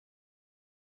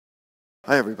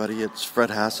Hi everybody, it's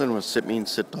Fred Hassan with Sit Means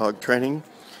Sit Dog Training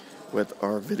with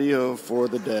our video for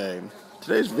the day.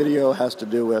 Today's video has to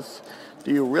do with,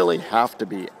 do you really have to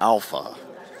be alpha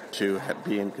to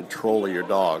be in control of your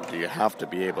dog? Do you have to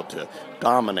be able to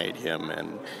dominate him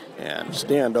and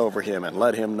stand over him and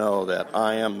let him know that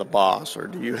I am the boss? Or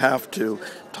do you have to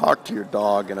talk to your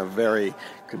dog in a very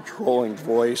controlling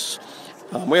voice?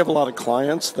 We have a lot of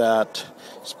clients that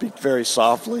speak very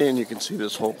softly, and you can see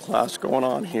this whole class going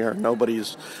on here.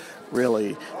 Nobody's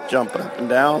really jumping up and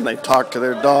down. They talk to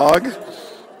their dog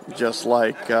just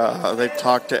like they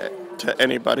talk to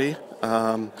anybody.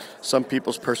 Some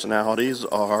people's personalities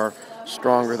are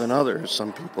stronger than others.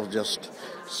 Some people just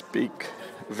speak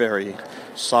very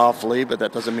softly, but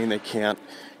that doesn't mean they can't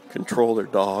control their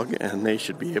dog, and they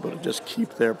should be able to just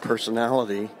keep their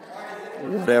personality,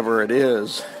 whatever it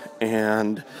is,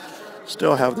 and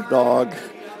still have the dog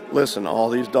listen.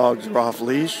 All these dogs are off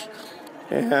leash,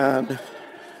 and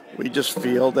we just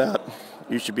feel that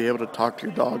you should be able to talk to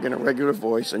your dog in a regular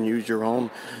voice and use your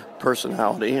own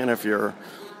personality. And if your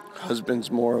husband's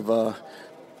more of a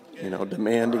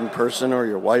demanding person, or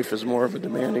your wife is more of a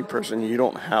demanding person, you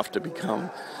don't have to become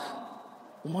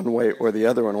one way or the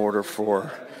other in order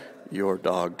for your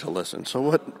dog to listen.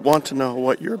 So want to know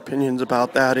what your opinions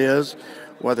about that is,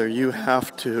 whether you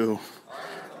have to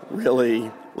really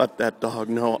let that dog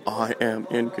know I am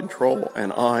in control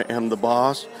and I am the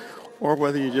boss, or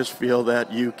whether you just feel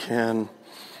that you can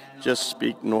just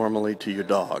speak normally to your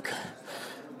dog.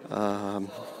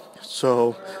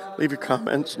 So leave your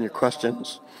comments and your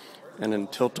questions, and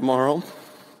until tomorrow,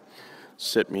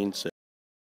 sit means sit.